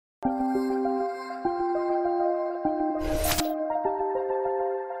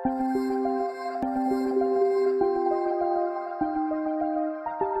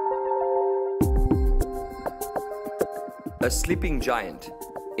A sleeping giant,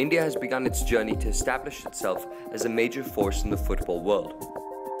 India has begun its journey to establish itself as a major force in the football world.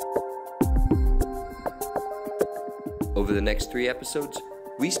 Over the next 3 episodes,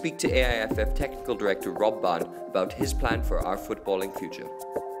 we speak to AIFF Technical Director Rob Baan about his plan for our footballing future.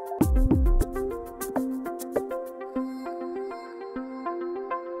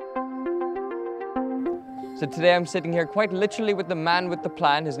 So today I'm sitting here quite literally with the man with the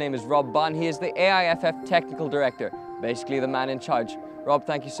plan. His name is Rob Baan. He is the AIFF Technical Director, basically the man in charge. Rob,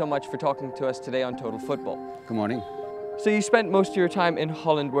 thank you so much for talking to us today on Total Football. Good morning. So you spent most of your time in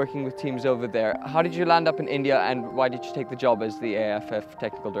Holland working with teams over there. How did you land up in India and why did you take the job as the AIFF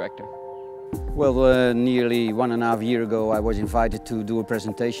Technical Director? Well, nearly 1.5 years ago I was invited to do a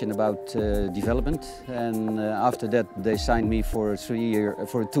presentation about development, and after that they signed me for a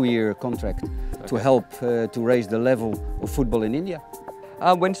 2-year contract to help to raise the level of football in India.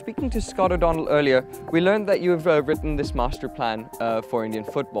 When speaking to Scott O'Donnell earlier, we learned that you have written this master plan for Indian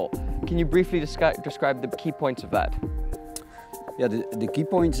football. Can you briefly describe the key points of that? Yeah, the key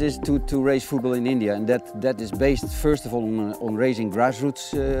points is to raise football in India, and that is based first of all on raising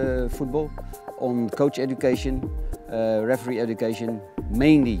grassroots football, on coach education, referee education.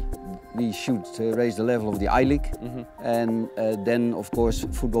 Mainly we should raise the level of the I-League, and then of course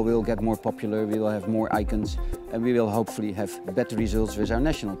football will get more popular, we will have more icons, and we will hopefully have better results with our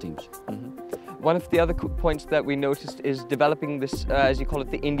national teams. One of the other points that we noticed is developing this, as you call it,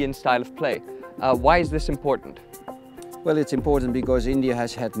 the Indian style of play. Why is this important? Well, it's important because India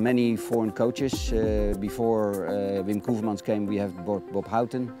has had many foreign coaches. Before Wim Koevermans came, we have Bob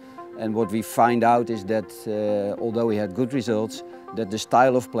Houghton. And what we find out is that although he had good results, that the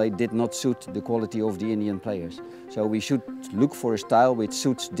style of play did not suit the quality of the Indian players. So we should look for a style which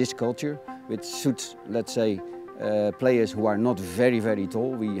suits this culture, which suits, let's say, players who are not very tall.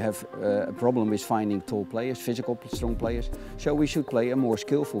 We have a problem with finding tall players, physical strong players. So we should play a more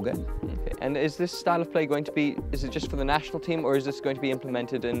skillful game. Okay. And is this style of play going to be, is it just for the national team, or is this going to be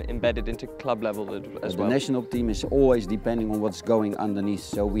implemented and embedded into club level as well? The national team is always depending on what's going underneath.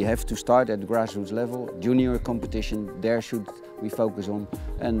 So we have to start at the grassroots level, junior competition, there should we focus on.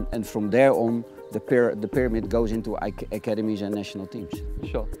 And from there on, the pyramid goes into academies and national teams.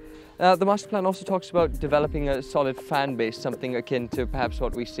 Sure. The master plan also talks about developing a solid fan base, something akin to perhaps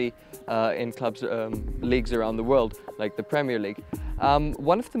what we see in clubs, leagues around the world, like the Premier League.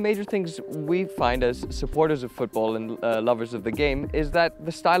 One of the major things we find as supporters of football and lovers of the game is that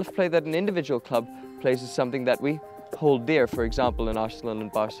the style of play that an individual club plays is something that we hold dear. For example, in Arsenal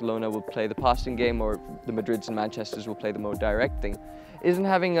and Barcelona will play the passing game, or the Madrids and Manchesters will play the more direct thing. Isn't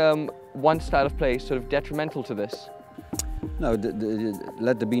having one style of play sort of detrimental to this? No,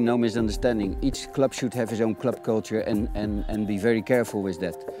 let there be no misunderstanding. Each club should have his own club culture and be very careful with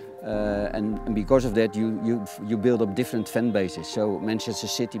that. And because of that, you build up different fan bases. So Manchester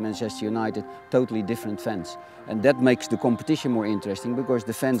City, Manchester United, totally different fans. And that makes the competition more interesting because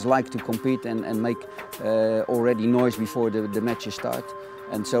the fans like to compete and make already noise before the matches start.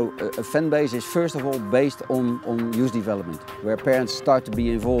 And so a fan base is first of all based on youth development, where parents start to be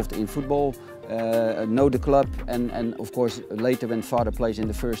involved in football, know the club, and of course later when father plays in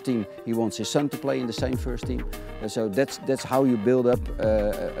the first team, he wants his son to play in the same first team. So that's how you build up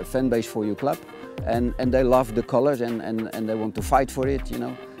a fan base for your club, and they love the colors and they want to fight for it, you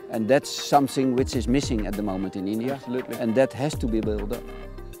know. And that's something which is missing at the moment in India. Absolutely. And that has to be built up.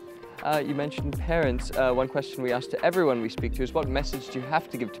 You mentioned parents. One question we ask to everyone we speak to is, what message do you have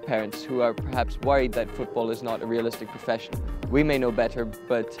to give to parents who are perhaps worried that football is not a realistic profession? We may know better,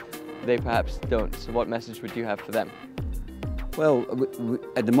 but they perhaps don't. So what message would you have for them? Well,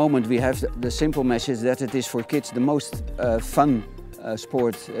 at the moment we have the simple message that it is for kids the most fun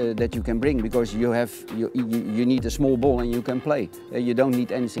sport that you can bring, because you need a small ball and you can play. You don't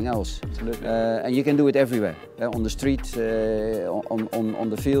need anything else. Absolutely. And you can do it everywhere, on the street, on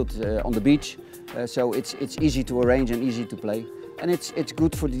the field, on the beach. So it's easy to arrange and easy to play. And it's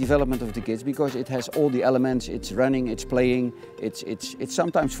good for the development of the kids because it has all the elements. It's running, it's playing, it's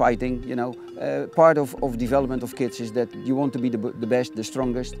sometimes fighting. You know, part of development of kids is that you want to be the best, the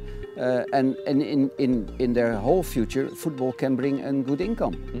strongest, and in their whole future, football can bring a good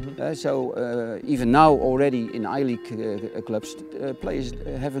income. So even now already in I-League clubs, players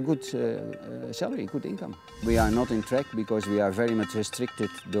have a good salary, good income. We are not in track because we are very much restricted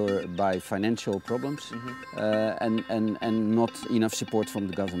by financial problems and not enough support from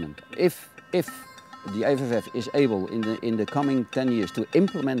the government. If the AIFF is able in the coming 10 years to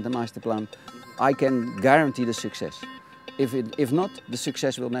implement the master plan, I can guarantee the success. If not, the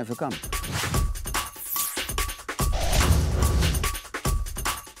success will never come.